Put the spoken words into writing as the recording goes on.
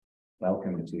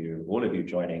welcome to all of you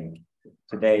joining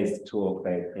today's talk,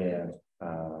 both here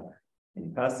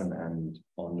in person and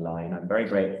online. I'm very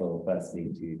grateful,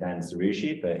 firstly, to Dan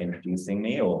Sarushi for introducing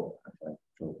me, or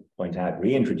to point out,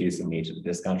 reintroducing me to the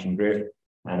discussion group,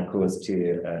 and of course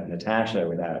to Natasha,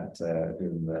 without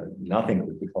whom nothing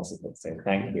would be possible. So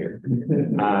thank you.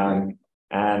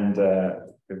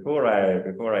 Before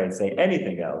I say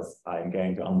anything else, I'm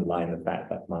going to underline the fact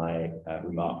that my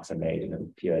remarks are made in a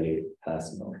purely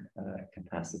personal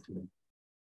capacity.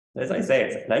 As I say,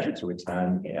 it's a pleasure to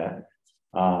return here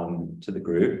to the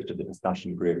group, to the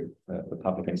discussion group for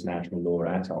Public International Law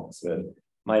at Oxford.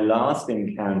 My last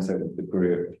encounter with the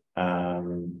group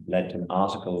led to an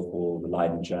article for the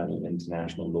Leiden Journal of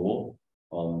International Law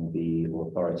on the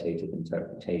authoritative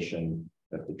interpretation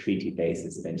of the treaty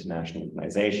basis of international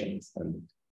organizations. And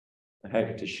I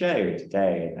hope to show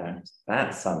today that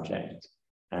that subject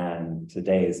and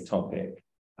today's topic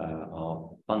are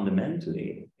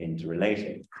fundamentally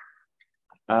interrelated.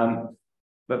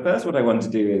 But first, what I want to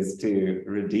do is to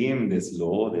redeem this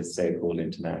law, this so-called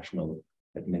international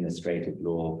administrative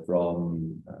law,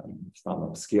 from some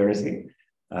obscurity.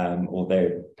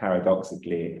 Although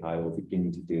paradoxically, I will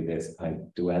begin to do this by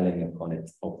dwelling upon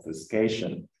its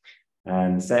obfuscation.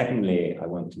 And secondly, I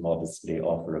want to modestly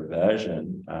offer a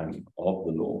version of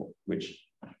the law, which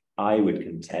I would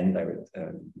contend, I would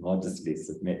modestly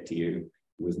submit to you,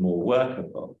 was more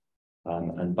workable.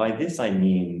 And by this, I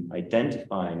mean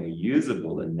identifying a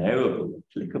usable and knowable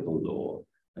applicable law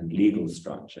and legal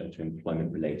structure to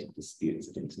employment-related disputes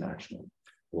at international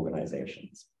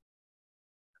organizations.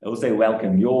 I also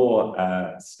welcome your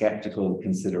skeptical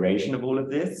consideration of all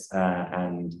of this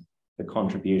and the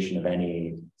contribution of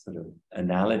any sort of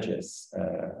analysis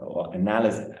or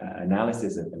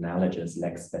analysis of analogous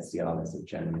lex specialis of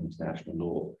general international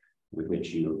law, with which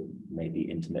you may be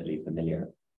intimately familiar,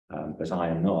 but I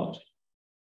am not.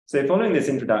 So following this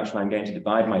introduction, I'm going to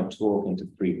divide my talk into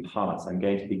three parts. I'm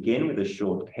going to begin with a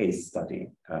short case study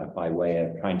by way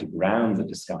of trying to ground the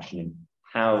discussion in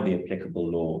how the applicable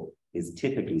law is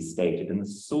typically stated and the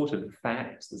sort of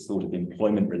facts, the sort of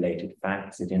employment-related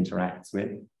facts it interacts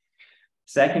with.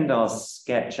 Second, I'll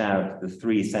sketch out the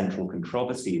three central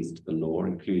controversies to the law,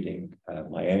 including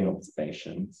my own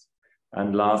observations.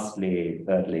 And lastly,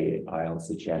 thirdly, I'll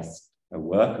suggest a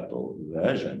workable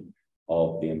version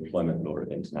of the employment law of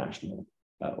international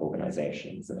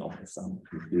organizations and offer some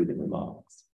concluding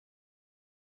remarks.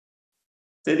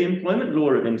 So the employment law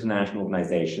of international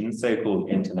organizations, so-called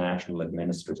international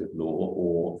administrative law,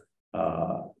 or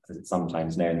as it's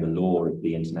sometimes known, the law of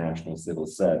the international civil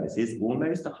service, is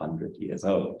almost 100 years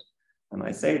old. And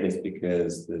I say this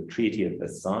because the Treaty of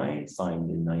Versailles, signed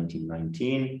in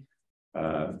 1919,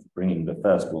 bringing the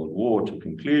First World War to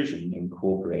conclusion,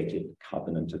 incorporated the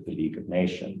Covenant of the League of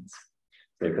Nations.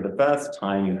 So for the first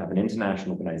time, you have an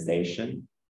international organization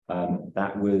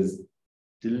that was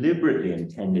deliberately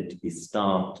intended to be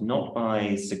staffed not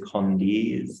by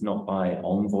secondees, not by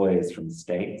envoys from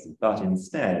states, but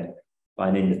instead by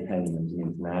an independent and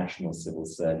international civil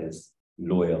service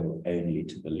loyal only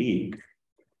to the League.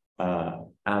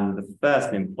 And the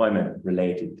first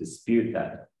employment-related dispute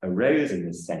that arose in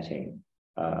this setting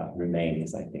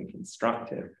remains, I think,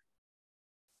 instructive.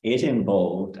 It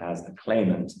involved, as the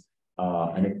claimant,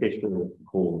 an official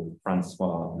called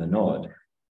Francois Menaud.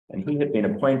 And he had been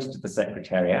appointed to the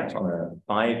Secretariat on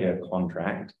a 5-year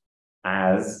contract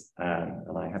as,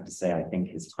 and I have to say, I think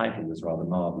his title was rather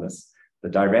marvelous, the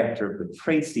director of the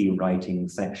Tracy Writing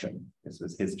Section. This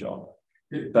was his job.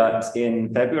 But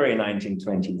in February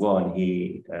 1921,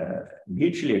 he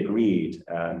mutually agreed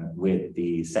with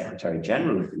the Secretary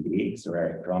General of the League, Sir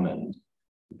Eric Drummond,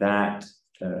 that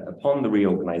upon the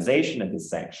reorganization of his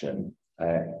section,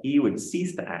 he would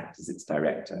cease to act as its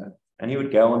director and he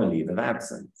would go on a leave of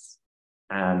absence.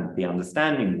 And the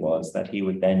understanding was that he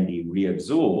would then be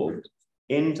reabsorbed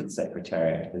into the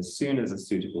Secretariat as soon as a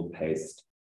suitable post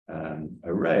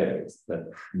arose, but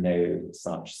no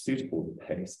such suitable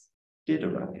post did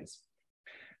arise.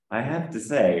 I have to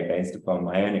say, based upon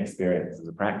my own experience as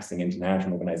a practicing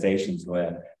international organizations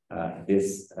lawyer,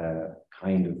 this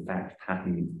kind of fact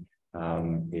pattern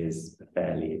is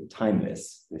fairly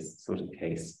timeless. This sort of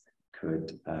case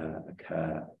could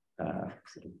occur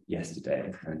sort of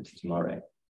yesterday and tomorrow.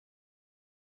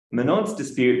 Menaud's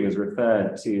dispute was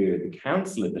referred to the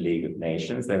Council of the League of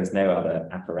Nations. There was no other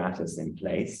apparatus in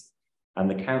place, and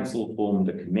the Council formed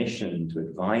a commission to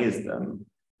advise them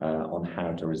on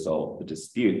how to resolve the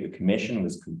dispute. The commission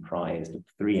was comprised of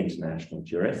 3 international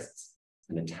jurists,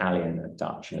 an Italian, a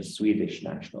Dutch, and a Swedish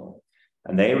national,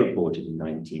 and they reported in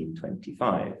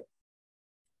 1925.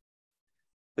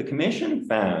 the Commission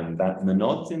found that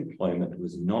Monod's employment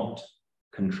was not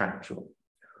contractual,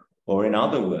 or in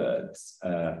other words,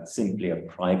 simply a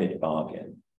private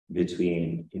bargain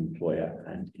between employer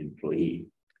and employee.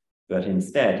 But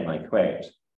instead, and I quote,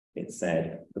 it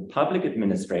said, "The public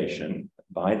administration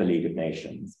by the League of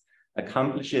Nations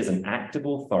accomplishes an act of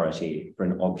authority for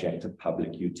an object of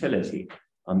public utility,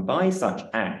 and by such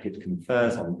act it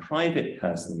confers on private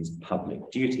persons public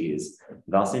duties,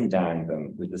 thus endowing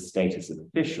them with the status of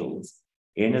officials,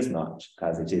 inasmuch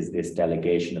as it is this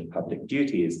delegation of public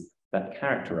duties that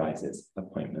characterizes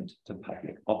appointment to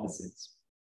public offices."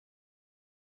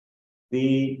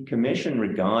 The Commission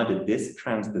regarded this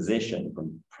transposition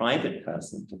from private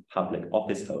person to public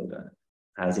office holder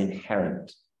as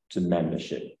inherent to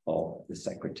membership of the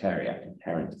Secretariat,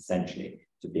 inherent essentially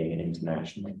to being an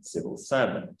international civil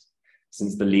servant,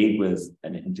 since the League was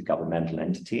an intergovernmental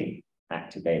entity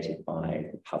activated by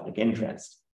the public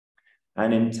interest.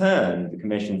 And in turn, the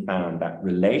Commission found that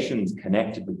relations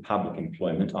connected with public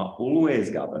employment are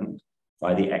always governed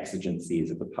by the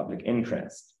exigencies of the public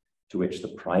interest, to which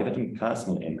the private and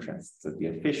personal interests of the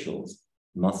officials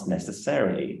must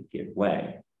necessarily give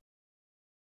way.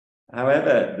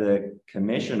 However, the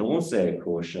Commission also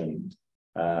cautioned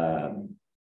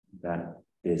that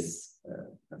this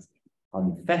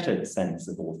unfettered sense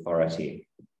of authority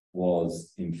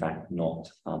was in fact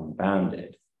not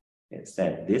unbounded. It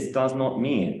said, "This does not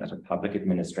mean that a public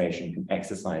administration can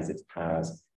exercise its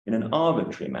powers in an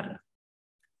arbitrary manner.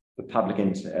 The public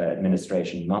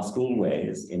administration must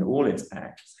always, in all its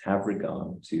acts, have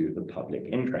regard to the public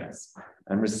interest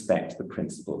and respect the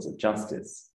principles of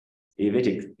justice. If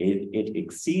it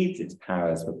exceeds its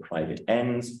powers for private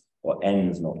ends or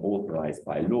ends not authorized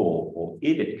by law, or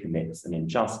if it commits an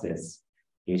injustice,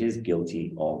 it is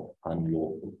guilty of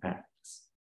unlawful acts."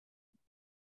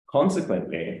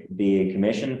 Consequently, the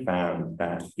Commission found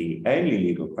that the only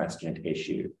legal question at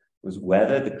issue was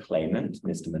whether the claimant,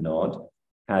 Mr. Monod,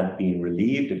 had been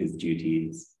relieved of his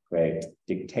duties, quote,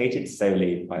 "dictated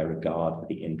solely by regard for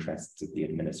the interests of the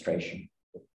administration."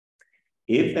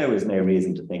 If there was no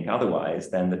reason to think otherwise,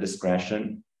 then the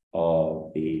discretion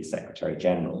of the Secretary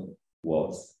General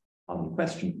was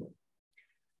unquestionable.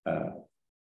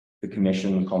 The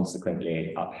Commission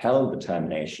consequently upheld the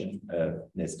termination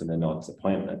of Mr. Monod's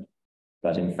appointment,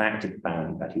 but in fact it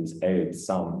found that he was owed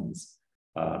sums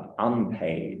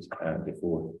unpaid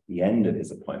before the end of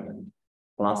his appointment,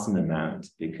 plus an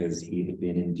amount because he had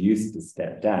been induced to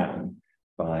step down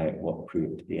by what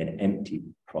proved to be an empty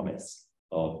promise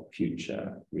of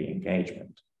future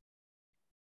re-engagement.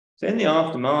 So in the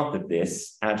aftermath of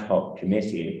this ad hoc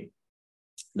committee,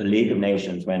 the League of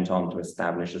Nations went on to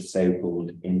establish a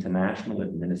so-called International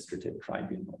Administrative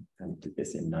Tribunal, and did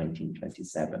this in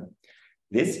 1927.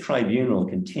 This tribunal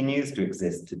continues to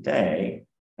exist today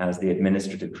as the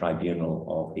Administrative Tribunal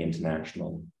of the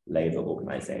International Labour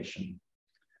Organization.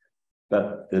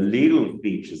 But the legal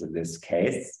features of this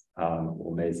case,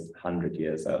 almost 100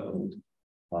 years old,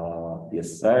 are the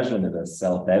assertion of a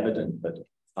self-evident but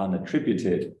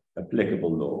unattributed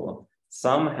applicable law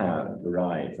somehow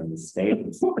derived from the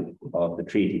status of the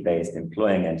treaty-based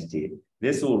employing entity.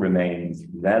 This all remains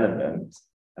relevant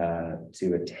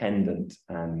to attendant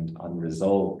and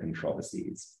unresolved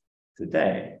controversies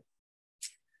today.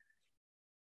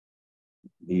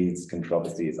 These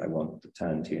controversies I want to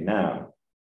turn to now.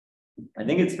 I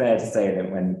think it's fair to say that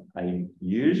when I'm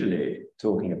usually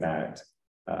talking about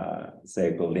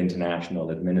so-called international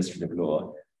administrative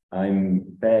law,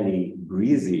 I'm fairly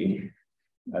breezy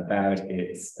about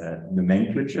its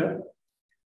nomenclature,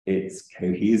 its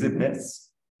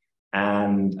cohesiveness,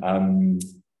 and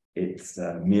its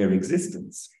mere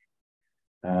existence.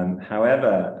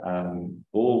 However,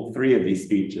 all three of these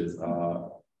features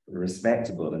are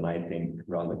respectable and I think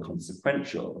rather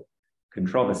consequential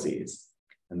controversies.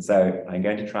 And so I'm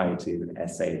going to try to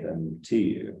essay them to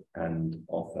you and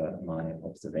offer my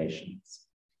observations.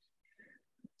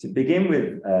 To begin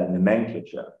with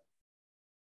nomenclature,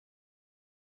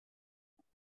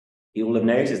 you will have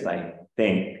noticed, I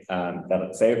think,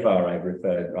 that so far I've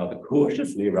referred rather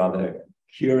cautiously, rather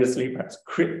curiously, perhaps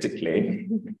cryptically,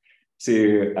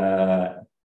 to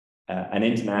an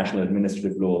international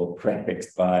administrative law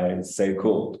prefixed by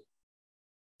so-called.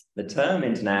 The term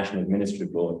international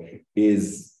administrative law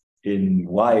is in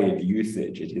wide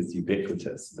usage, it is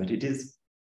ubiquitous, but it is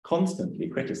constantly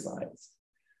criticized.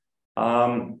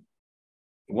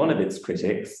 One of its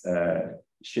critics,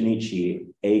 Shinichi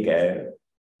Eigo,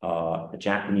 a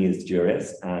Japanese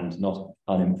jurist and not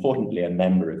unimportantly a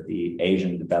member of the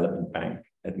Asian Development Bank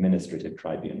Administrative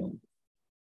Tribunal.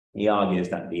 He argues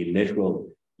that the literal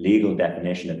legal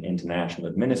definition of international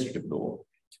administrative law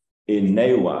in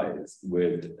no wise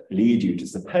would lead you to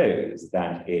suppose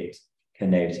that it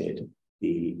connoted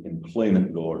the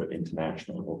employment law of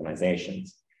international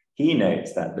organizations. He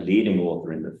notes that the leading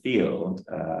author in the field,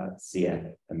 C.F.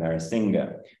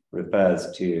 Amarasinghe,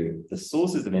 refers to the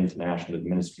sources of international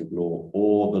administrative law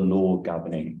or the law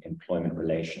governing employment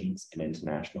relations in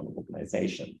international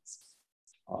organizations.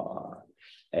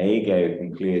 Ago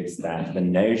concludes that the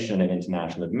notion of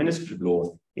international administrative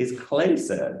law is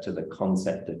closer to the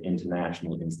concept of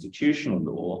international institutional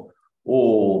law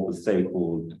or the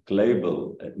so-called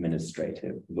global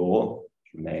administrative law,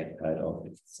 which you may have heard of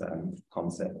its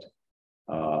concept,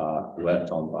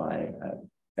 worked on by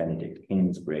Benedict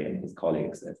Kingsbury and his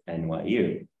colleagues at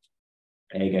NYU.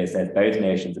 Ago says both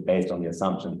notions are based on the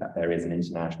assumption that there is an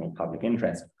international public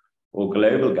interest or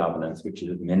global governance which is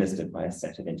administered by a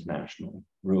set of international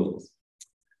rules.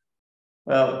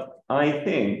 Well, I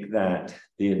think that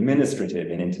the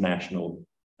administrative in international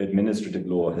administrative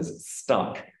law has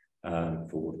stuck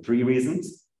for three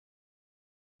reasons.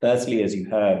 Firstly, as you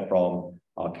heard from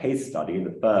our case study,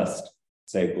 the first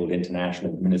so-called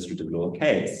international administrative law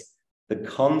case, the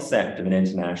concept of an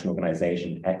international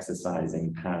organization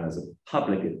exercising powers of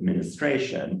public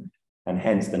administration, and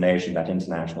hence the notion that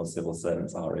international civil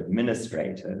servants are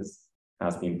administrators,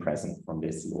 has been present from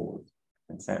this law's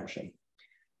conception.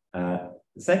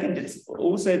 Second, it's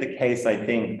also the case, I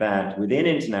think, that within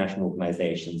international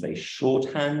organizations, a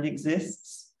shorthand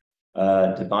exists,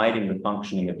 dividing the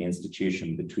functioning of the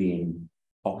institution between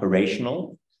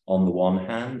operational on the one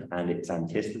hand and its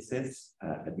antithesis,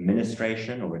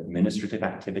 administration or administrative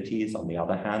activities on the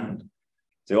other hand.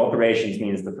 So operations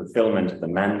means the fulfillment of the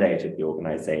mandate of the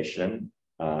organization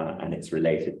and its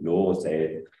related law. So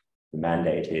the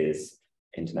mandate is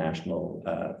international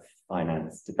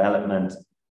finance development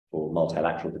or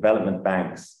multilateral development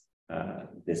banks.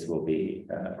 This will be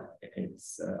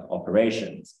its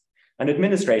operations. And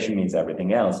administration means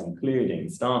everything else, including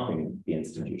staffing the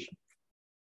institution.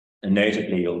 And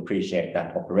notably, you'll appreciate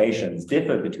that operations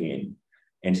differ between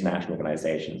international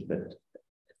organizations, but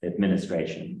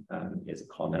administration is a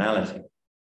commonality.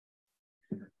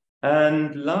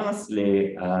 And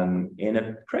lastly, in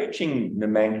approaching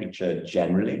nomenclature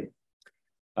generally,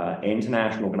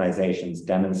 international organizations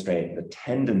demonstrate the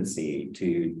tendency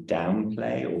to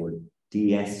downplay or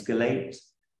de-escalate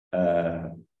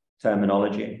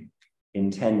terminology,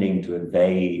 intending to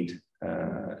evade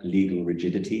legal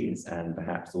rigidities and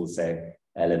perhaps also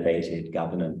elevated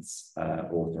governance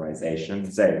authorization.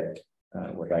 So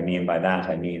what I mean by that,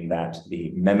 I mean that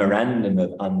the memorandum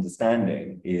of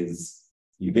understanding is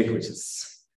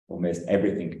ubiquitous. Almost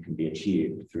everything can be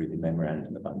achieved through the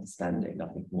memorandum of understanding.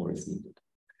 Nothing more is needed.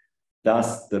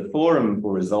 Thus, the Forum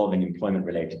for Resolving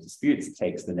Employment-Related Disputes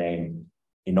takes the name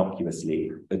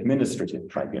innocuously Administrative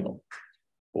Tribunal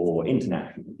or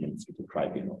International Administrative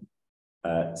Tribunal.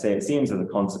 So it seems as a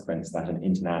consequence that an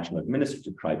international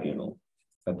administrative tribunal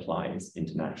applies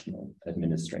international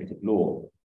administrative law.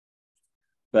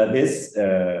 But this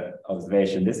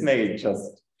observation, this may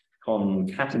just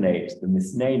concatenate the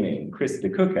misnaming. Chris de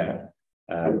Cooker,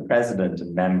 president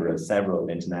and member of several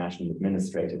international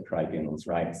administrative tribunals,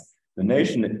 writes, the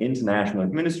notion that international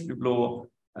administrative law,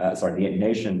 the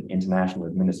notion international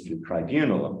administrative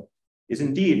tribunal is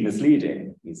indeed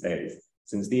misleading, he says,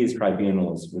 since these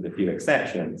tribunals, with a few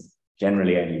exceptions,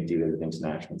 generally only deal with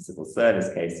international civil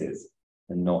service cases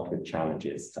and not with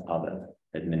challenges to other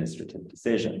administrative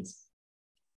decisions.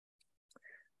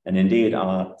 And indeed,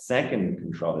 our second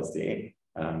controversy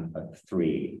of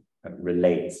three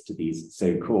relates to these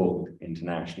so-called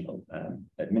international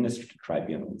administrative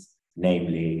tribunals,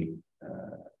 namely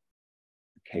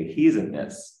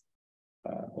cohesiveness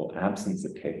or absence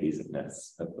of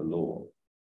cohesiveness of the law.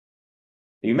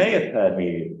 You may have heard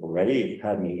me already,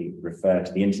 refer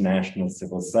to the international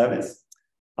civil service.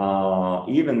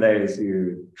 Even those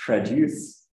who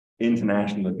traduce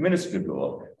international administrative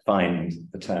law find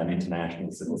the term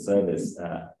international civil service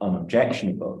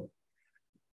unobjectionable.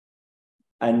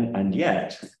 And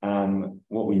yet,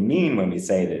 what we mean when we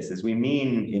say this is we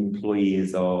mean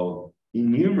employees of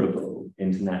innumerable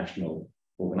international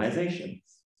organizations.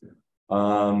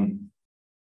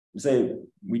 So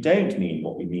we don't mean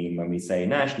what we mean when we say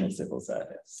national civil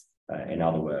service. In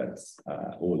other words,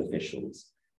 all officials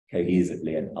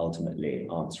cohesively and ultimately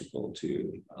answerable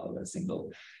to a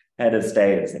single head of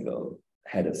state, a single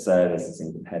head of service, a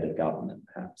single head of government,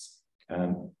 perhaps.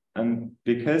 And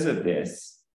because of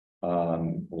this,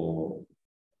 or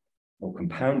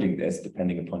compounding this,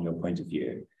 depending upon your point of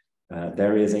view,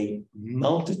 there is a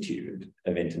multitude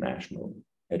of international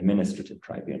administrative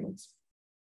tribunals.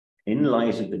 In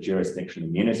light of the jurisdictional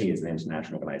immunities of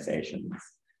international organizations,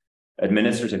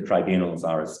 Administrative tribunals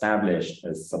are established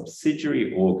as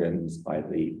subsidiary organs by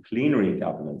the plenary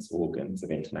governance organs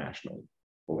of international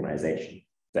organizations.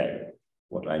 So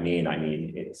what do I mean? I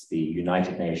mean, it's the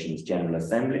United Nations General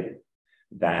Assembly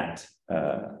that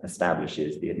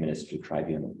establishes the administrative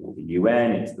tribunal, or the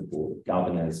UN. It's the board of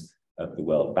governors of the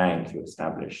World Bank who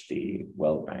establish the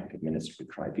World Bank Administrative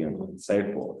Tribunal and so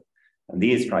forth. And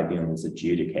these tribunals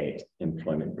adjudicate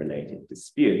employment-related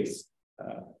disputes,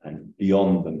 and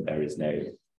beyond them, there is no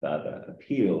further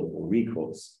appeal or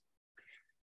recourse.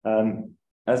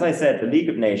 As I said, the League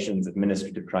of Nations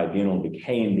Administrative Tribunal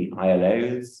became the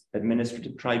ILO's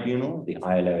Administrative Tribunal, the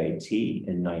ILO-AT,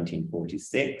 in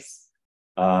 1946.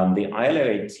 The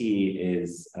ILO-AT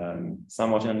is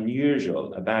somewhat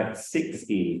unusual. About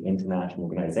 60 international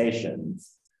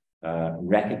organizations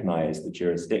recognize the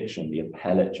jurisdiction, the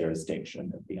appellate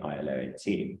jurisdiction of the ILO-AT.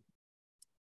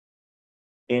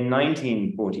 In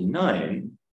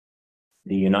 1949,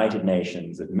 the United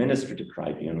Nations Administrative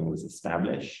Tribunal was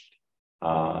established.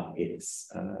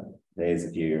 Those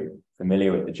of you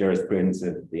familiar with the jurisprudence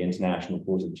of the International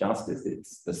Court of Justice,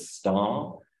 it's the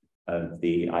star of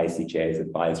the ICJ's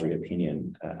advisory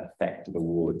opinion effective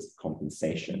awards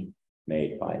compensation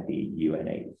made by the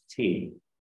UNAT.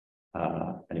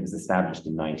 And it was established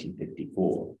in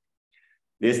 1954.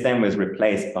 This then was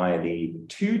replaced by the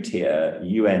two-tier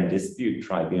UN Dispute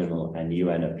Tribunal and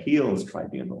UN Appeals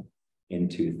Tribunal in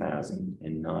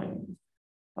 2009.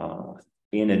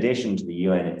 In addition to the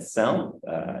UN itself,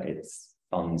 its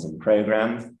funds and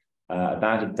programs,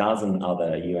 about a dozen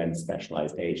other UN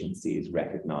specialized agencies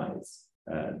recognize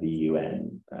the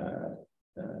UN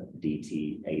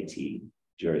DT-AT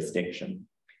jurisdiction.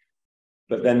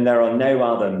 But then there are no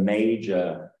other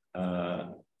major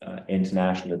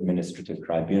international administrative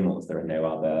tribunals. There are no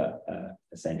other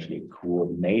essentially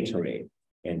coordinatory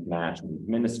international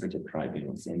administrative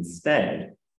tribunals.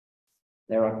 Instead,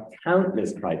 there are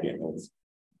countless tribunals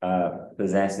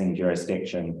possessing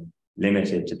jurisdiction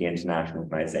limited to the international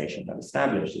organization that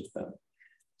establishes them.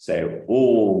 So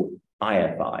all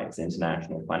IFIs,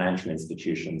 international financial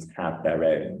institutions, have their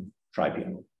own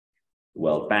tribunal. The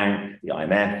World Bank, the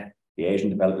IMF, the Asian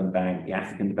Development Bank, the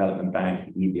African Development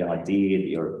Bank, the EBRD, the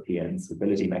European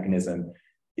Stability Mechanism,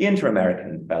 the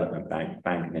Inter-American Development Bank,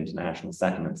 Bank of International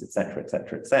Settlements, et cetera,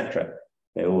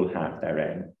 they all have their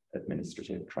own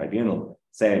administrative tribunal.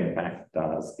 So in fact,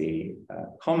 does the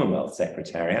Commonwealth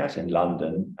Secretariat in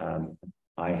London.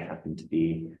 I happen to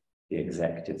be the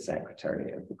Executive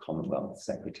Secretary of the Commonwealth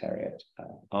Secretariat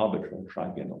Arbitral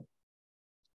Tribunal.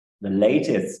 The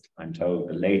latest, I'm told,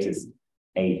 the latest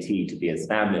AT to be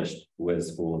established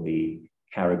was for the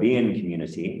Caribbean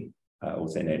community,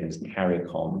 also known as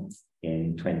CARICOM,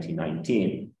 in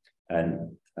 2019.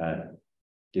 And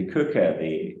De Cooker,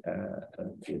 the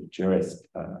jurist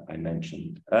I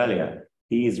mentioned earlier,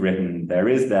 he's written, there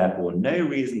is therefore no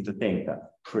reason to think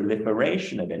that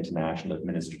proliferation of international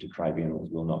administrative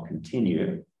tribunals will not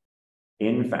continue.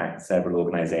 In fact, several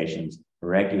organizations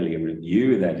regularly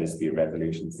review their dispute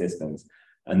resolution systems,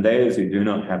 and those who do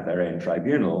not have their own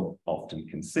tribunal often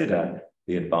consider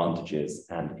the advantages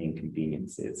and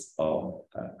inconveniences of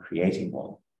creating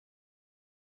one.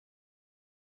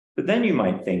 But then you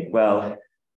might think, well,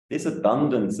 this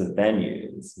abundance of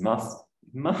venues must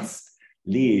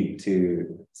lead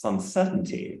to some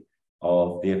certainty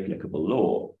of the applicable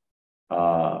law.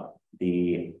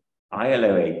 The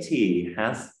ILO-AT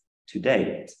has to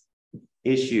date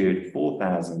issued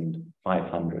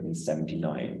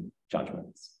 4,579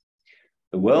 judgments.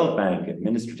 The World Bank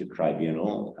Administrative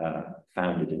Tribunal,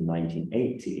 founded in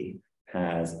 1980,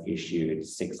 has issued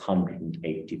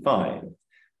 685.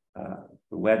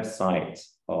 The website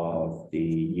of the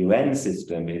UN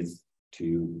system is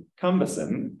too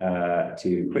cumbersome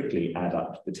to quickly add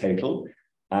up the total.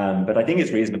 But I think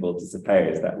it's reasonable to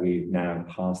suppose that we've now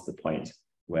passed the point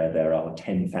where there are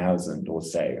 10,000 or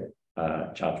so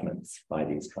judgments by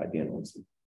these tribunals.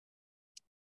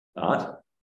 But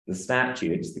the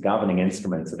statutes, the governing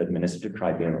instruments of administrative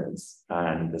tribunals,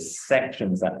 and the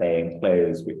sections that they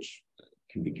enclose, which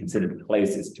can be considered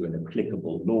closest to an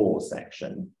applicable law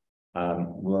section,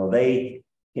 well, they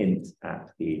hint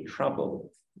at the trouble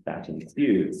that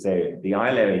ensues. So the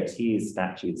ILO-AT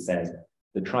statute says,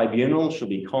 the tribunal shall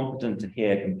be competent to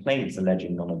hear complaints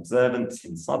alleging non-observance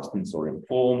in substance or in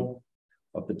form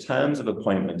of the terms of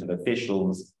appointment of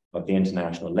officials of the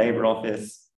International Labour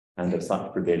Office and of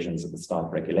such provisions of the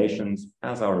staff regulations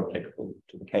as are applicable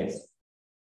to the case.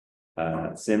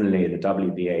 Similarly, the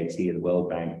WBAT, the World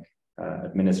Bank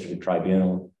Administrative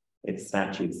Tribunal, its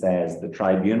statute says the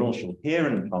tribunal shall hear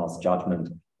and pass judgment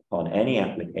upon any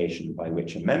application by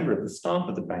which a member of the staff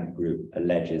of the bank group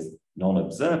alleges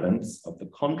non-observance of the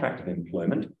contract of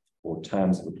employment or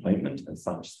terms of appointment of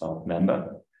such staff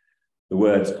member. The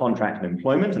words contract of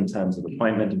employment and terms of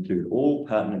appointment include all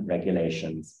pertinent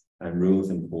regulations and rules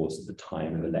in force at the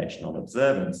time of alleged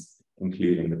non-observance,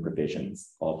 including the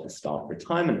provisions of the staff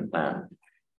retirement plan.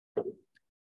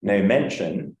 No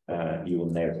mention, you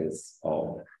will notice,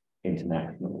 of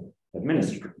international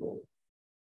administrative law.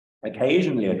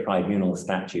 Occasionally, a tribunal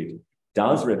statute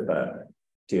does refer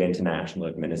to international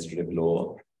administrative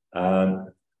law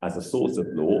as a source of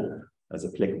law, as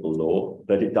applicable law,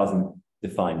 but it doesn't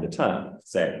define the term.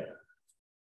 So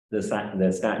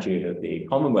the statute of the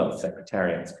Commonwealth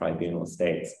Secretariat's Tribunal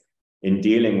states, in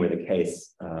dealing with a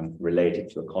case related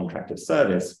to a contract of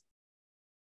service,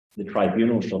 the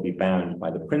tribunal shall be bound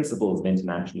by the principles of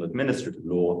international administrative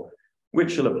law,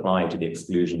 which shall apply to the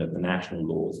exclusion of the national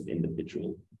laws of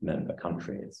individual member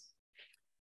countries.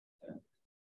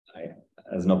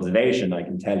 As an observation, I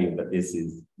can tell you that this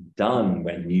is done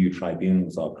when new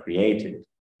tribunals are created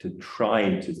to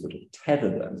try to sort of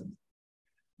tether them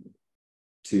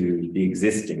to the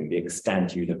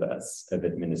extant universe of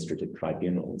administrative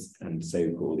tribunals and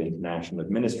so-called international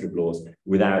administrative laws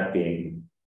without being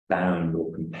bound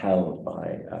or compelled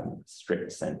by a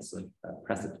strict sense of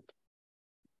precedent.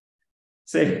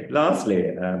 So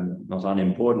lastly, not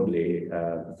unimportantly,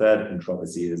 the third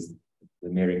controversy is the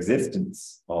mere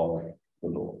existence of the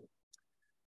law.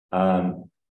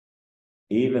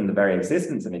 Even the very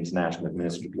existence of international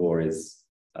administrative law is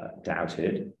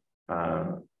doubted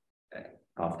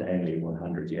after only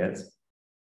 100 years.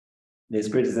 This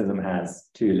criticism has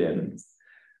two limbs.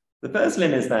 The first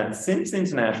limb is that since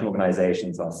international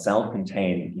organizations are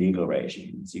self-contained legal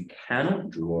regimes, you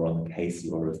cannot draw on the case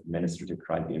law of administrative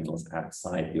tribunals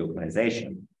outside the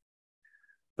organization.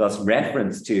 Thus,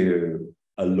 reference to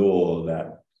a law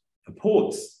that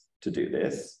purports to do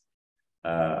this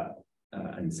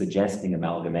and suggesting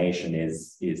amalgamation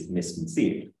is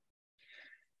misconceived.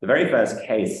 The very first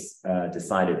case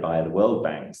decided by the World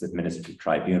Bank's Administrative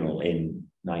Tribunal in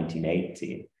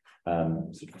 1980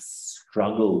 sort of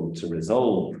struggled to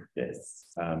resolve this,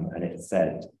 and it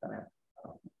said,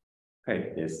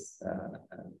 quote this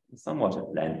somewhat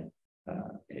at length,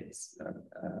 it's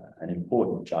an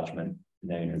important judgment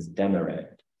known as Desmarais.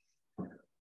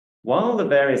 While the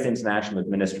various international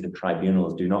administrative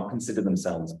tribunals do not consider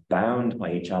themselves bound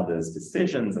by each other's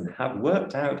decisions and have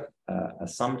worked out a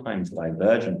sometimes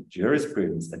divergent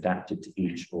jurisprudence adapted to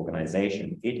each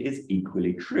organization, it is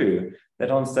equally true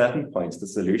that on certain points the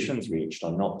solutions reached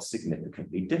are not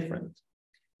significantly different.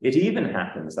 It even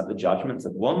happens that the judgments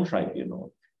of one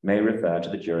tribunal may refer to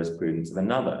the jurisprudence of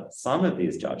another. Some of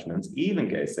these judgments even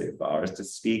go so far as to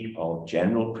speak of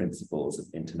general principles of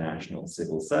international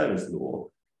civil service law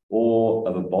or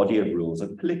of a body of rules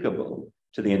applicable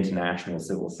to the international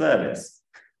civil service.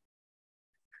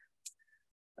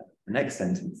 The next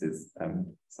sentence is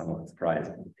somewhat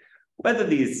surprising. Whether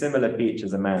these similar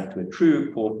features amount to a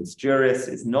true corpus juris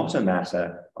is not a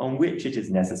matter on which it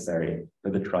is necessary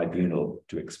for the tribunal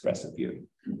to express a view.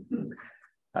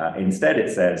 Instead,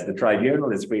 it says, the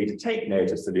tribunal is free to take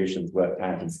note of solutions worked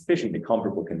out in sufficiently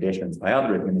comparable conditions by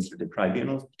other administrative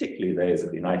tribunals, particularly those of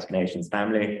the United Nations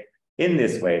family. In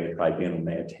this way, the tribunal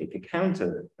may take account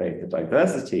of both the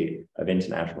diversity of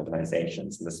international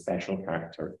organizations and the special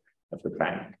character of the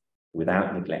bank,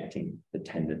 without neglecting the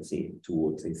tendency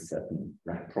towards a certain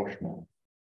rapprochement.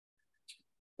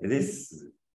 This is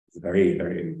a very,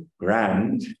 very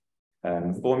grand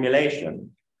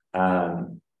formulation.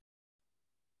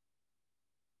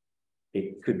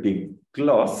 It could be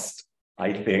glossed,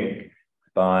 I think,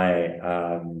 by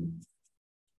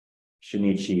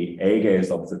Shinichi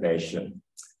Eigo's observation.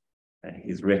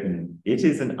 He's written, "It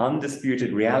is an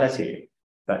undisputed reality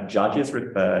that judges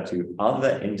refer to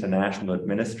other international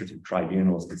administrative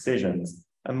tribunals' decisions,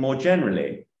 and more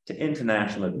generally, to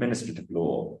international administrative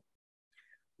law,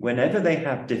 whenever they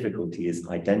have difficulties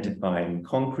identifying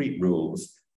concrete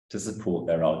rules to support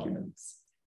their arguments."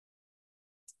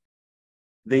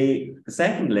 The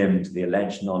second limb to the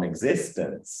alleged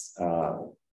non-existence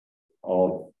of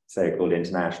so-called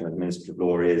international administrative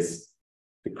law is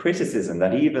the criticism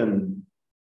that even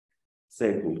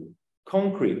so-called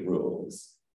concrete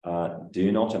rules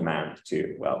do not amount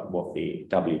to, well, what the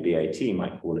WBAT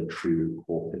might call a true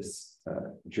corpus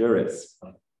juris.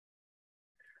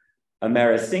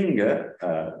 Amarasinghe,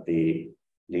 the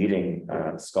leading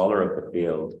scholar of the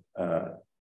field,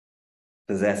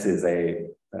 possesses a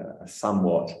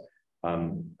somewhat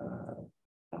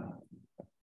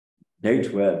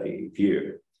noteworthy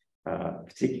view,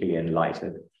 particularly in light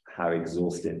of how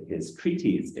exhaustive his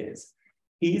treatise is.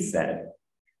 He said,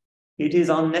 It is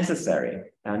unnecessary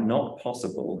and not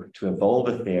possible to evolve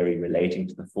a theory relating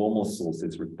to the formal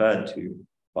sources referred to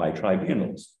by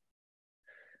tribunals.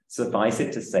 Suffice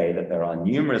it to say that there are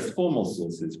numerous formal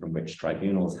sources from which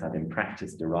tribunals have in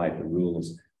practice derived the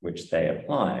rules which they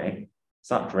apply.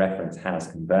 Such reference has,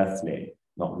 conversely,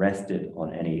 not rested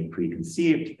on any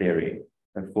preconceived theory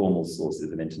of formal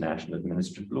sources of international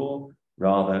administrative law.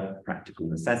 Rather, practical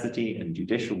necessity and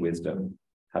judicial wisdom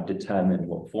have determined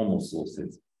what formal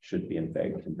sources should be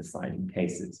invoked in deciding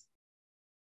cases.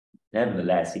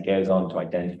 Nevertheless, he goes on to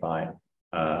identify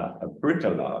a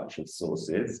bricolage of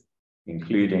sources,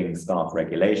 including staff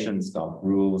regulations, staff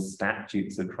rules,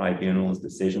 statutes of tribunals,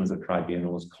 decisions of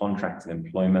tribunals, contracts of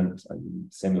employment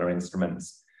and similar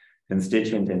instruments,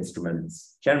 constituent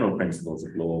instruments, general principles of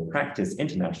law, practice,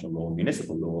 international law,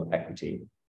 municipal law, equity,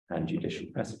 and judicial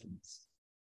precedents.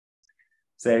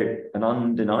 So an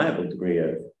undeniable degree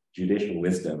of judicial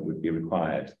wisdom would be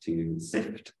required to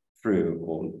sift through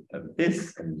all of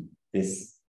this, and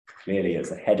this clearly is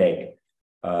a headache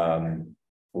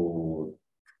for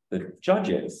the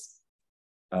judges.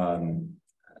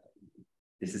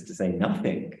 This is to say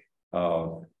nothing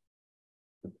of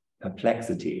the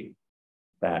perplexity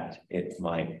that it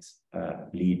might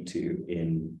lead to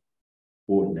in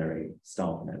ordinary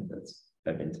staff members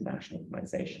of international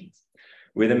organizations.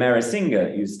 With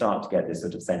Amarasinga, you start to get this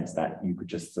sort of sense that you could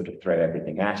just sort of throw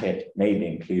everything at it, maybe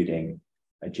including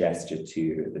a gesture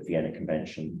to the Vienna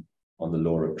Convention on the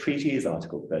Law of Treaties,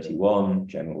 Article 31,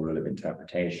 General Rule of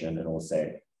Interpretation, and also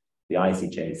the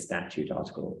ICJ Statute,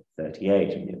 Article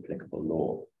 38, and the applicable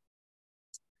law.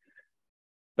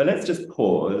 But let's just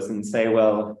pause and say,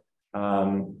 well,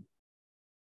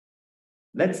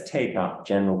 let's take up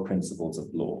general principles of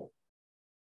law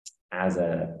as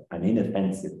an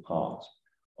inoffensive part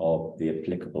of the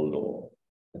applicable law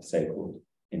of so-called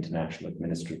international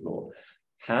administrative law.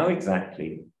 How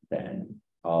exactly then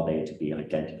are they to be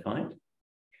identified?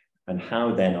 And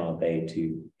how then are they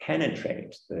to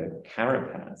penetrate the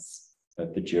carapace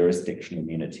of the jurisdictional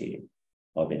immunity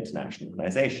of international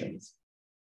organizations?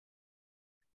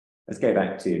 Let's go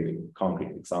back to the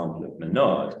concrete example of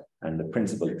Menard and the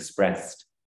principle expressed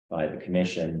by the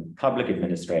Commission. Public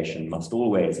administration must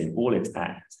always, in all its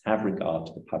acts, have regard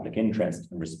to the public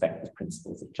interest and respect the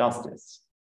principles of justice.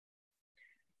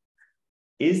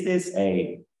 Is this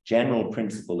a general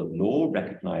principle of law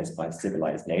recognized by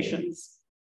civilized nations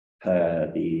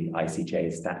per the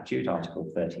ICJ statute,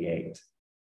 Article 38,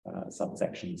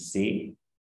 subsection C?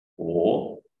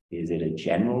 Or is it a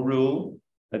general rule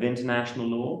of international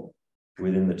law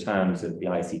within the terms of the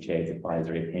ICJ's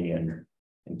advisory opinion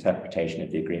interpretation of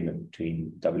the agreement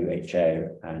between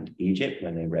WHO and Egypt,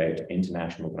 when they wrote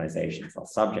international organizations are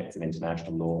subjects of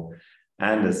international law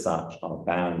and as such are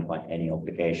bound by any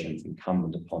obligations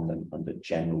incumbent upon them under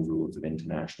general rules of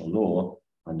international law,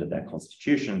 under their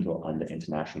constitutions or under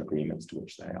international agreements to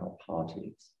which they are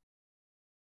parties.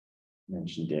 I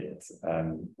mentioned it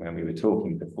when we were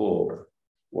talking before.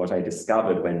 What I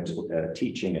discovered when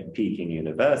teaching at Peking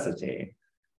University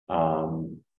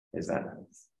is that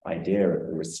idea of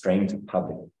the restraint of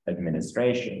public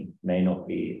administration may not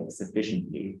be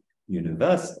sufficiently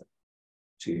universal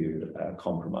to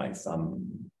compromise some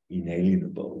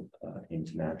inalienable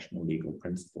international legal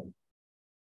principle.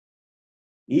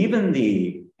 Even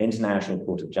the International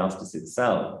Court of Justice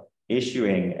itself,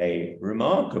 issuing a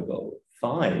remarkable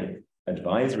 5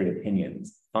 advisory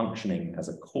opinions functioning as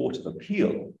a court of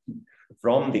appeal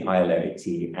from the ILO-AT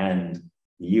and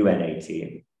the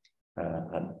UNAT,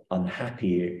 an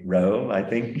unhappy role, I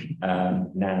think,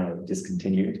 now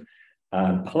discontinued,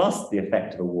 plus the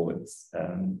effective awards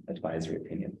advisory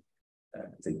opinion.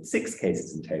 So 6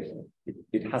 cases in total.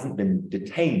 It hasn't been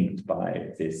detained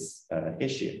by this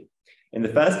issue. In the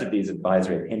first of these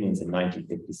advisory opinions in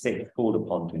 1956, called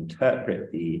upon to interpret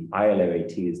the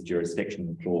ILO-AT's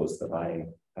jurisdictional clause that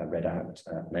I read out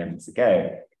moments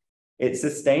ago, it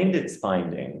sustained its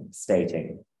finding,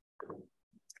 stating,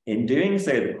 in doing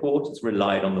so, the court has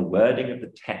relied on the wording of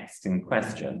the text in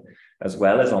question, as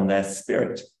well as on their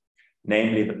spirit,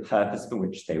 namely the purpose for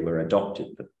which they were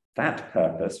adopted. That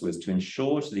purpose was to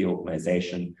ensure to the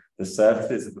organization the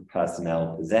services of the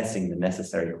personnel possessing the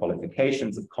necessary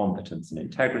qualifications of competence and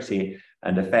integrity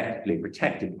and effectively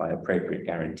protected by appropriate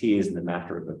guarantees in the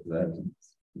matter of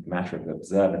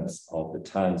observance of the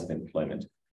terms of employment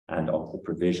and of the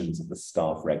provisions of the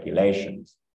staff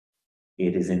regulations.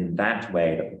 It is in that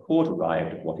way that the court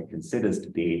arrived at what it considers to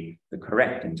be the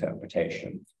correct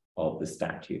interpretation of the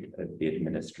statute of the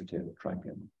administrative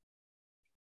tribunal.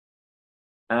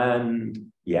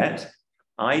 And yet,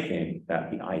 I think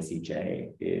that the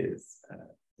ICJ is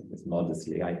this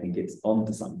modestly, I think it's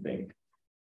onto something.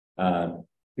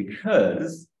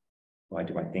 Because, why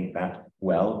do I think that?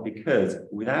 Well, because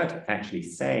without actually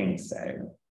saying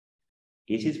so,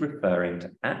 it is referring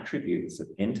to attributes of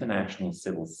international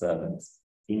civil servants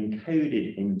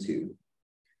encoded into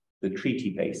the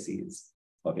treaty bases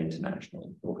of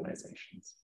international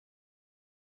organizations.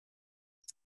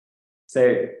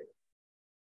 So,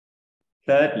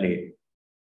 thirdly,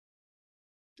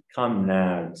 to come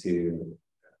now to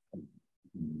a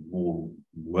more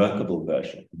workable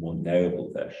version, a more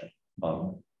knowable version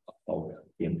of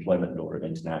the employment law of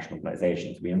international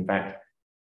organizations, we in fact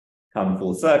come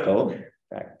full circle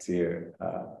back to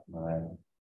my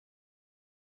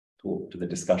talk to the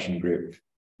discussion group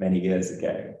many years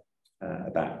ago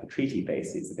about the treaty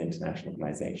bases of international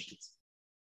organizations.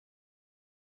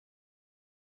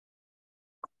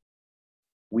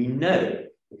 We know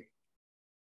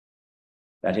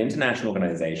that international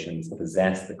organizations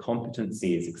possess the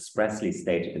competencies expressly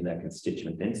stated in their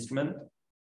constituent instrument,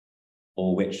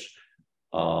 or which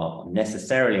are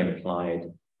necessarily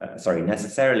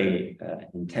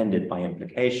intended by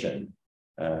implication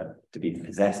to be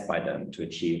possessed by them to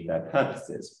achieve their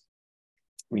purposes.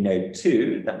 We know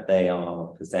too that they are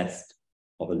possessed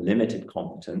of a limited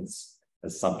competence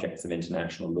as subjects of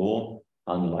international law,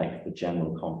 unlike the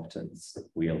general competence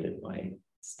wielded by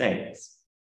states.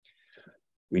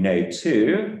 We know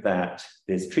too that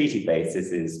this treaty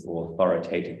basis is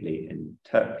authoritatively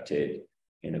interpreted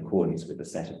in accordance with a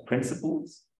set of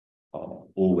principles of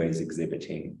always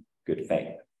exhibiting good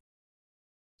faith.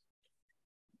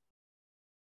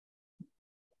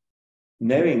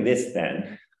 Knowing this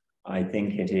then, I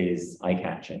think it is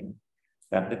eye-catching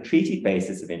that the treaty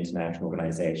basis of international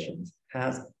organizations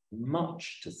has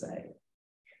much to say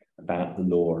about the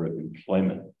law of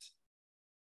employment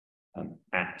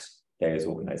at those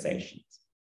organizations.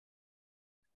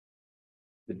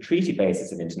 The treaty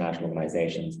basis of international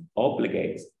organizations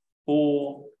obligates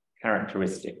 4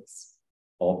 characteristics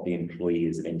of the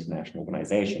employees of international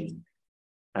organizations.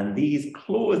 And these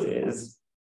clauses,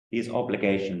 these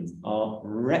obligations are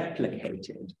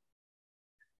replicated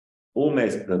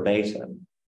almost verbatim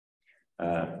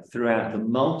throughout the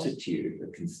multitude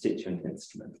of constituent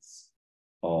instruments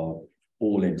of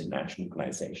all international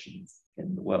organizations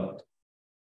in the world.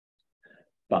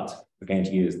 But we're going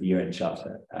to use the UN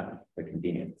Charter for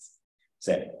convenience.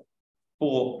 So,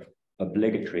 4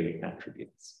 obligatory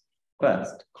attributes.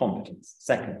 First, competence.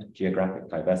 Second, geographic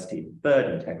diversity.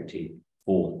 Third, integrity.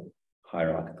 4th,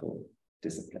 hierarchical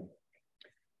discipline.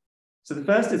 So the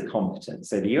first is competence.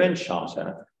 So the UN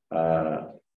Charter,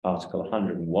 Article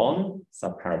 101,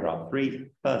 subparagraph 3,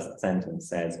 first sentence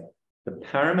says, the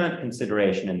paramount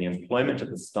consideration in the employment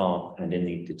of the staff and in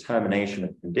the determination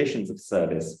of conditions of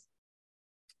service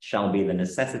shall be the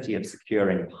necessity of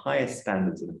securing the highest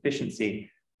standards of efficiency,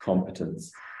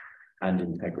 competence, and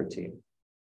integrity.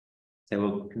 So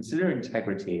we'll consider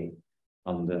integrity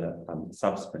under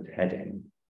subsequent heading.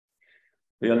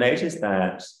 You'll notice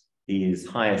that these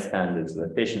higher standards of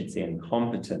efficiency and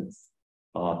competence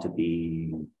are to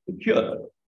be secured.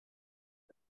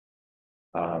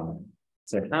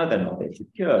 So how then are they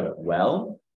secured?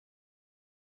 Well,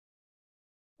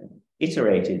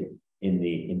 iterated in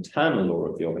the internal law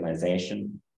of the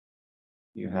organization,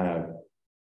 you have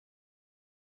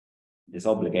this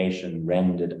obligation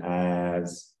rendered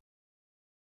as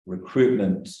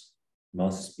recruitment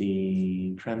must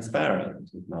be transparent,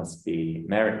 it must be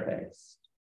merit-based.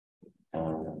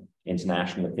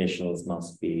 International officials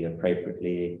must be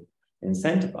appropriately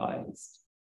incentivized.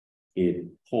 If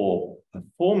poor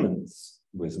performance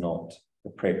was not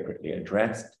appropriately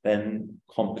addressed, then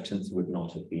competence would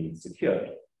not have been secured.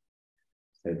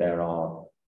 So there are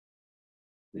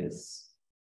this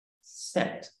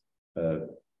set of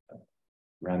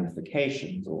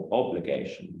ramifications or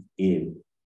obligations in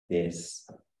this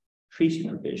treaty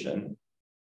provision,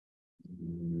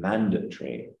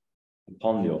 mandatory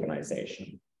upon the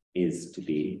organization, is to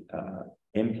be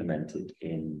implemented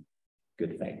in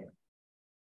good faith.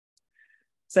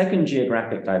 Second,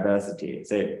 geographic diversity.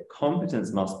 So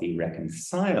competence must be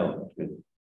reconciled with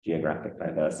geographic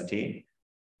diversity.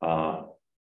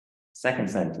 Second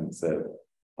sentence of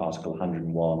Article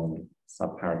 101,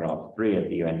 subparagraph 3 of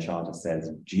the UN Charter says,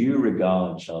 due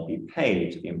regard shall be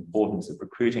paid to the importance of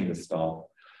recruiting the staff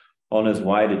on as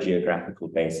wide a geographical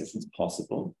basis as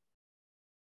possible.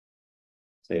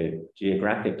 So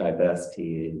geographic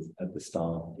diversity of the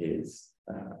staff is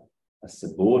a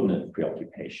subordinate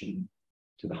preoccupation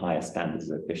to the highest standards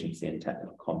of efficiency and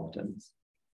technical competence,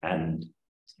 and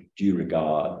due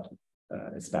regard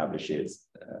establishes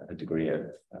a degree of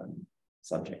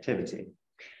subjectivity.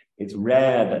 it's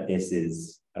rare that this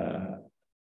is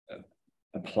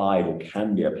applied or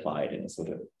can be applied in a sort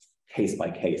of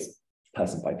case-by-case,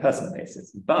 person-by-person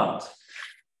basis, but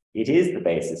it is the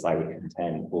basis, I would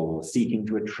contend, for seeking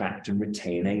to attract and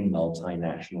retain a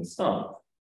multinational staff.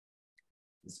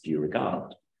 With due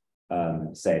regard.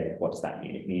 So what does that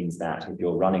mean? It means that if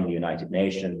you're running the United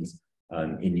Nations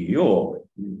in New York,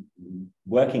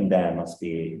 working there must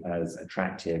be as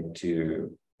attractive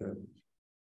to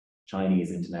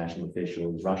Chinese international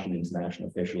officials, Russian international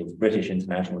officials, British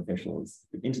international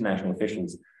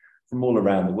officials from all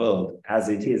around the world as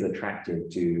it is attractive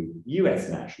to US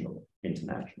national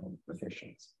international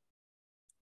officials.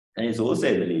 And it's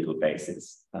also the legal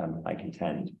basis, I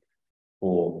contend,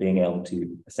 for being able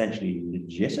to essentially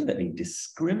legitimately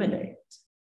discriminate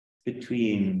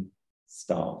between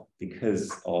staff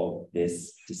because of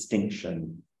this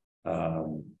distinction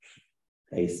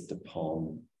based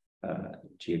upon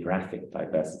geographic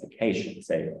diversification.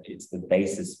 So it's the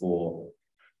basis for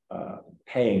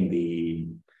paying the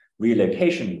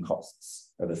relocation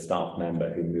costs of a staff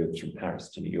member who moves from Paris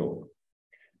to New York,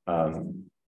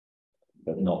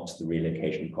 but not the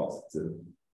relocation costs of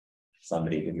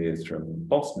somebody who moves from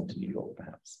Boston to New York,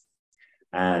 perhaps.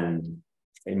 And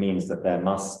it means that there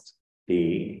must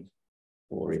be,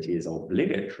 or it is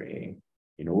obligatory,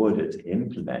 in order to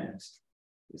implement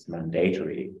this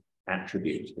mandatory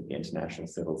attribute of the International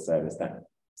Civil Service, that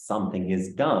something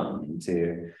is done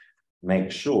to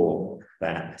make sure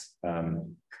that the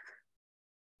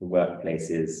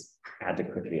workplace is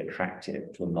adequately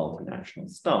attractive to a multinational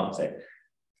staff. So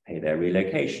pay their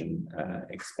relocation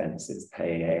expenses,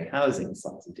 pay a housing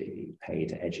subsidy, pay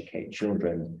to educate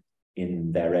children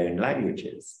in their own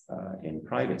languages, in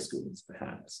private schools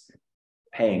perhaps,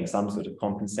 paying some sort of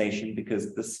compensation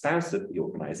because the spouse of the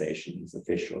organization's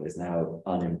official is now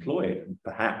unemployed, and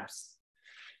perhaps,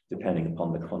 depending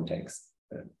upon the context,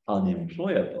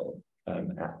 unemployable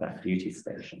at that duty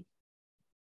station.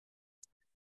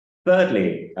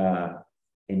 Thirdly,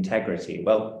 integrity.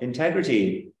 Well,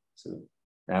 integrity, sort of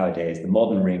nowadays, the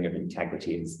modern ring of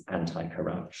integrity is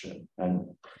anti-corruption, and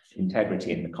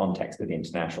integrity in the context of the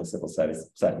International Civil Service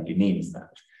certainly means that.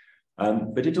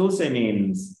 But it also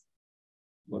means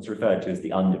what's referred to as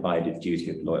the undivided duty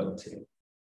of loyalty,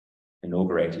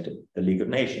 inaugurated at the League of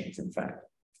Nations, in fact.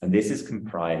 And this is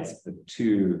comprised of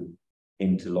two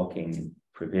interlocking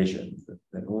provisions that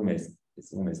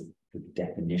it's almost the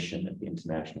definition of the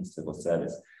International Civil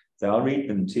Service. So I'll read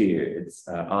them to you. It's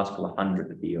Article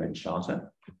 100 of the UN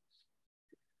Charter.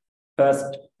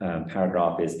 First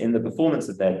paragraph is, in the performance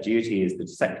of their duties, the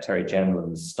Secretary General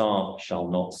and the staff shall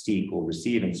not seek or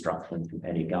receive instruction from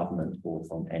any government or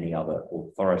from any other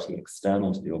authority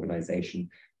external to the organization.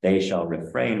 They shall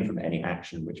refrain from any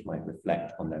action which might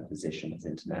reflect on their position as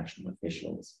international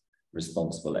officials,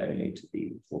 responsible only to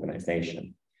the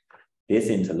organization. This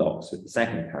interlocks with the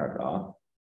second paragraph,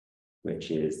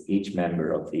 which is each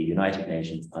member of the United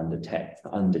Nations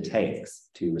undertakes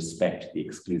to respect the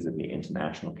exclusively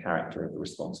international character of the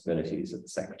responsibilities of the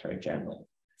Secretary General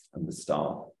and the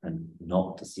staff, and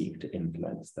not to seek to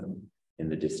influence them in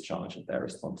the discharge of their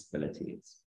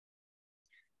responsibilities.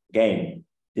 Again,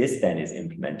 this then is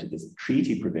implemented, this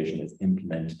treaty provision is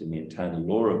implemented in the internal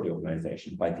law of the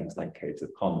organization by things like codes of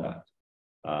conduct,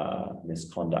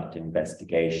 misconduct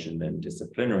investigation and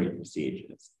disciplinary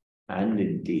procedures, and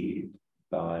indeed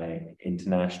by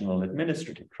international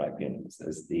administrative tribunals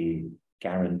as the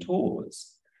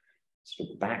guarantors, sort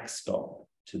of backstop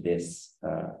to this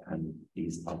and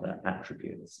these other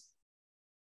attributes.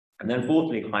 And then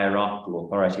fourthly, hierarchical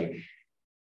authority.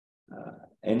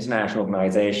 International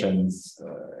organizations,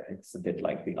 it's a bit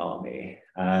like the army.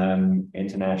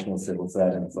 International civil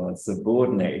servants are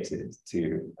subordinated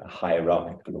to a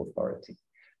hierarchical authority.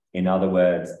 In other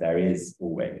words, there is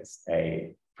always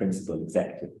a principal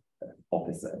executive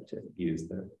officer, to use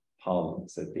the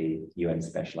parlance of the UN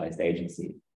Specialized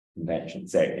Agency Convention.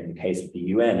 So in the case of the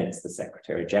UN, it's the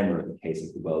Secretary General. In the case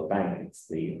of the World Bank, it's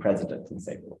the President, and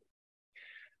so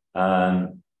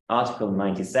forth. Article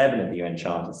 97 of the UN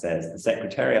Charter says the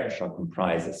Secretariat shall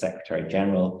comprise a Secretary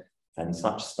General and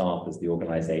such staff as the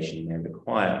organization may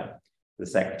require. The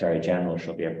Secretary General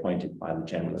shall be appointed by the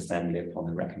General Assembly upon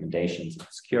the recommendations of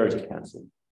the Security Council.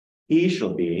 He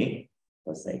shall be,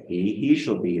 let's say he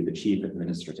shall be the Chief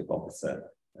Administrative Officer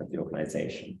of the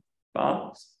organization.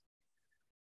 But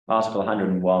Article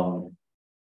 101,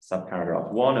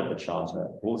 subparagraph 1 of the Charter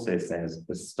also says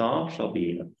the staff shall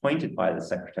be appointed by the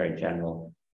Secretary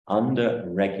General under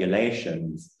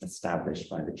regulations established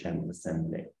by the General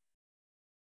Assembly.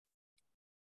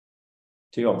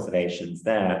 Two observations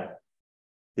there.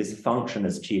 This function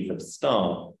as Chief of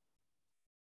Staff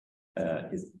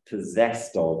is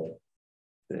possessed of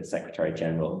the Secretary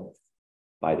General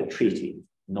by the treaty,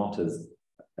 not as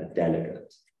a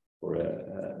delegate or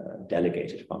a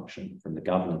delegated function from the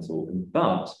governance organ,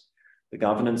 but the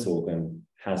governance organ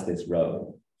has this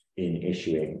role in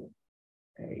issuing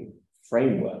a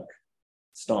framework,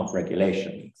 staff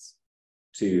regulations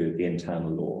to the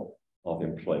internal law of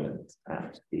employment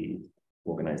at the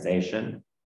organization,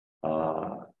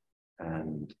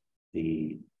 and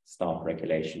the staff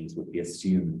regulations would be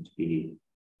assumed to be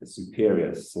the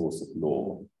superior source of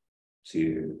law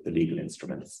to the legal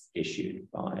instruments issued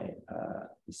by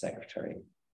the Secretary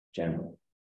General.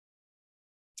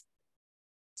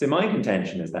 So my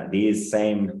contention is that these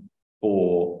same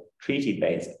four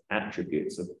treaty-based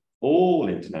attributes of all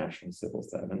international civil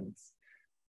servants,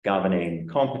 governing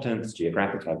competence,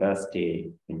 geographic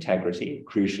diversity, integrity,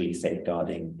 crucially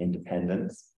safeguarding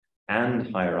independence,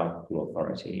 and hierarchical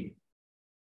authority,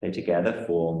 they together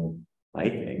form, I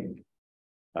think,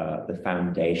 the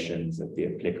foundations of the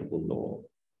applicable law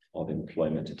of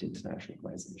employment at international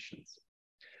organizations.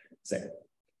 So,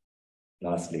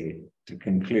 lastly, to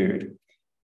conclude,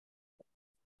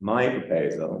 my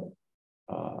proposal,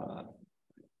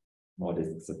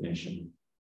 modest submission,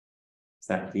 is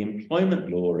that the employment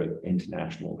law of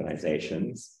international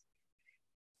organizations,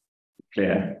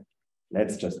 clear,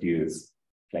 let's just use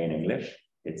plain English,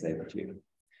 it's overdue.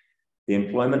 The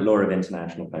employment law of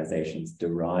international organizations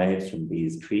derives from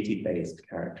these treaty-based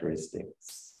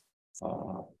characteristics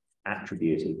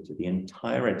attributed to the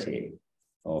entirety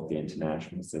of the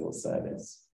international civil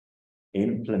service,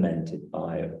 implemented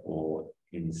by or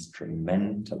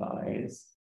instrumentalized,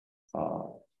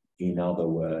 in other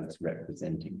words,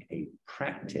 representing a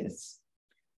practice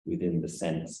within the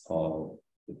sense of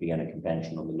the Vienna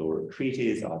Convention on the Law of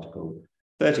Treaties, Article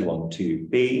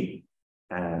 31(2)b,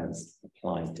 as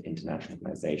applies to international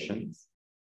organizations,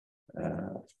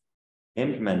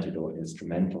 implemented or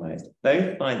instrumentalized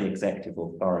both by the executive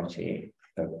authority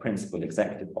of principal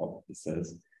executive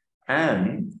officers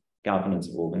and governance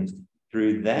organs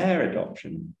through their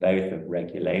adoption both of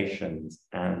regulations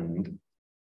and,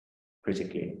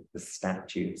 critically, the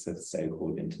statutes of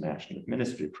so-called international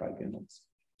administrative tribunals,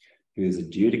 whose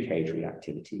adjudicatory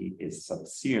activity is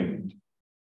subsumed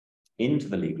into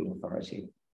the legal authority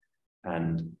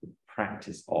and the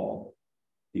practice of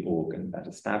the organ that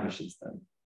establishes them.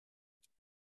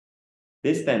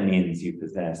 This then means you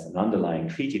possess an underlying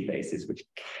treaty basis which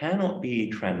cannot be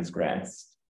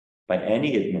transgressed by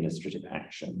any administrative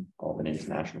action of an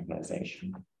international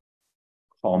organization,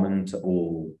 common to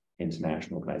all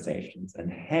international organizations,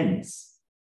 and hence,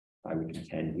 I would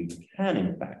contend, we can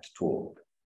in fact talk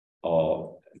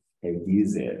of a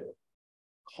cohesive,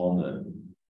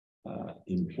 common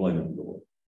employment law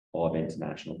of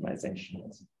international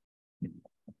organizations.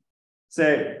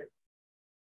 So,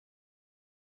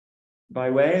 by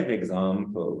way of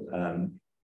example,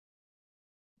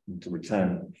 to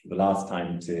return for the last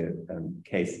time to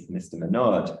case of Mr.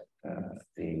 Menard,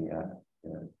 the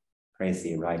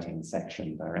Tracy Writing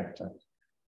Section Director.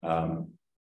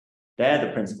 There,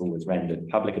 the principle was rendered: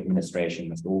 public administration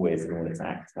must always, in all its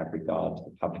acts, have regard to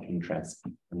the public interest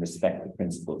and respect the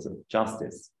principles of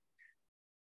justice.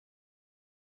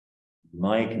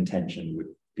 My contention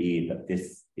would be that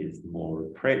this is more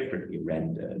appropriately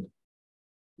rendered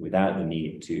without the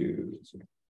need to sort of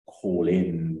call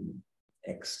in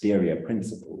exterior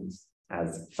principles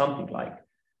as something like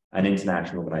an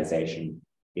international organization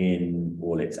in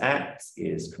all its acts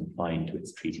is confined to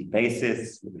its treaty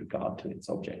basis with regard to its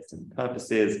objects and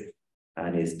purposes,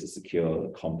 and is to secure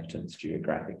the competence,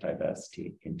 geographic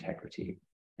diversity, integrity,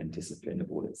 and discipline of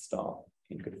all its staff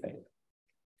in good faith.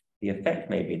 The effect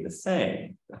may be the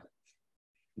same.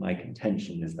 My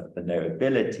contention is that the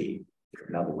knowability,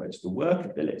 in other words, the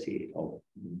workability of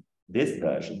this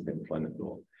version of employment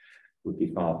law would be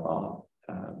far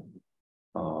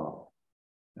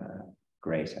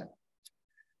greater.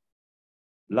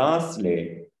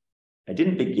 Lastly, I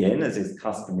didn't begin, as is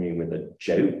customary, with a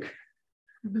joke,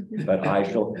 but I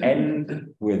shall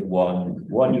end with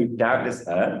one you've doubtless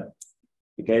heard.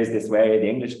 It goes this way: the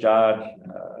English judge,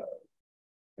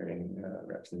 hearing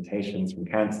representations from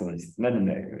counsel, and he says, no,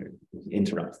 he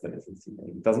interrupts those.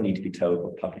 He doesn't need to be told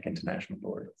what public international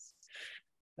law is,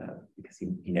 because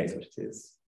he knows what it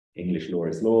is. English law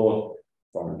is law,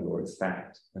 foreign law is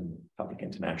fact, and public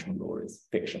international law is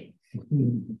fiction.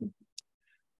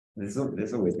 This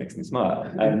always makes me smile.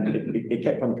 And it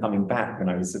kept on coming back when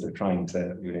I was sort of trying to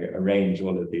arrange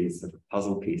all of these sort of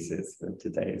puzzle pieces for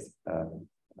today's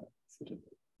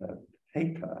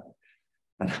paper.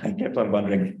 And I kept on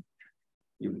wondering,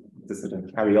 to sort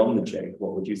of carry on the joke,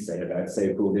 what would you say about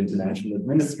so-called international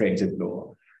administrative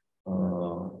law?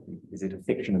 Is it a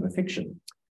fiction of a fiction?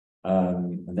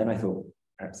 And then I thought,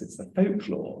 perhaps it's the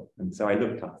folklore. And so I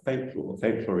looked up folklore.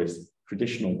 Folklore is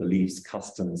traditional beliefs,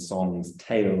 customs, songs,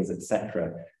 tales,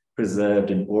 etc.,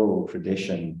 preserved in oral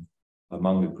tradition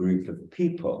among a group of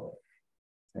people.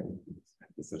 And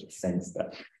the sort of sense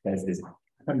that there's this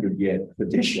 100-year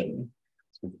tradition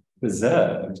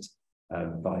preserved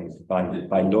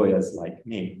by lawyers like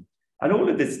me. And all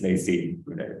of this may seem,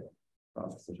 rather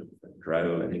sort of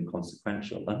droll and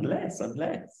inconsequential, unless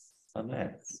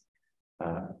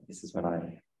this is when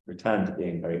I return to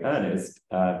being very earnest,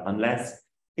 unless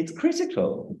it's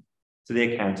critical to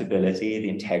the accountability, the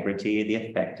integrity, the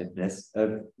effectiveness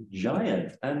of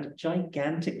giant and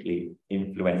gigantically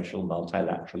influential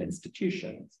multilateral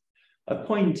institutions,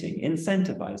 appointing,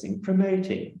 incentivizing,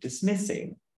 promoting,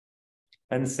 dismissing,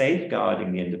 and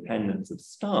safeguarding the independence of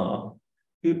staff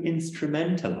who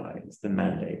instrumentalize the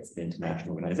mandates of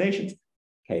international organizations.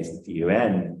 Case of the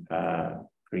UN,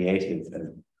 created, as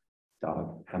Dag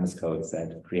Hammarskjöld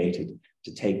said, created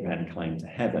to take mankind to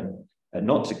heaven.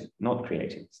 Not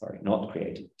created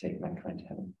to take mankind to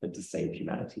heaven, but to save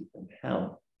humanity from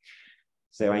hell.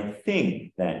 So I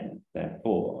think then,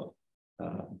 therefore,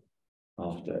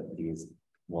 after these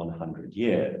 100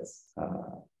 years,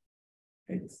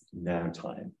 it's now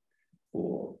time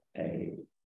for a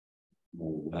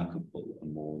more workable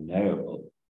and more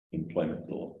knowable employment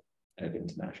law of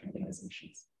international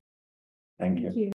organizations. Thank you.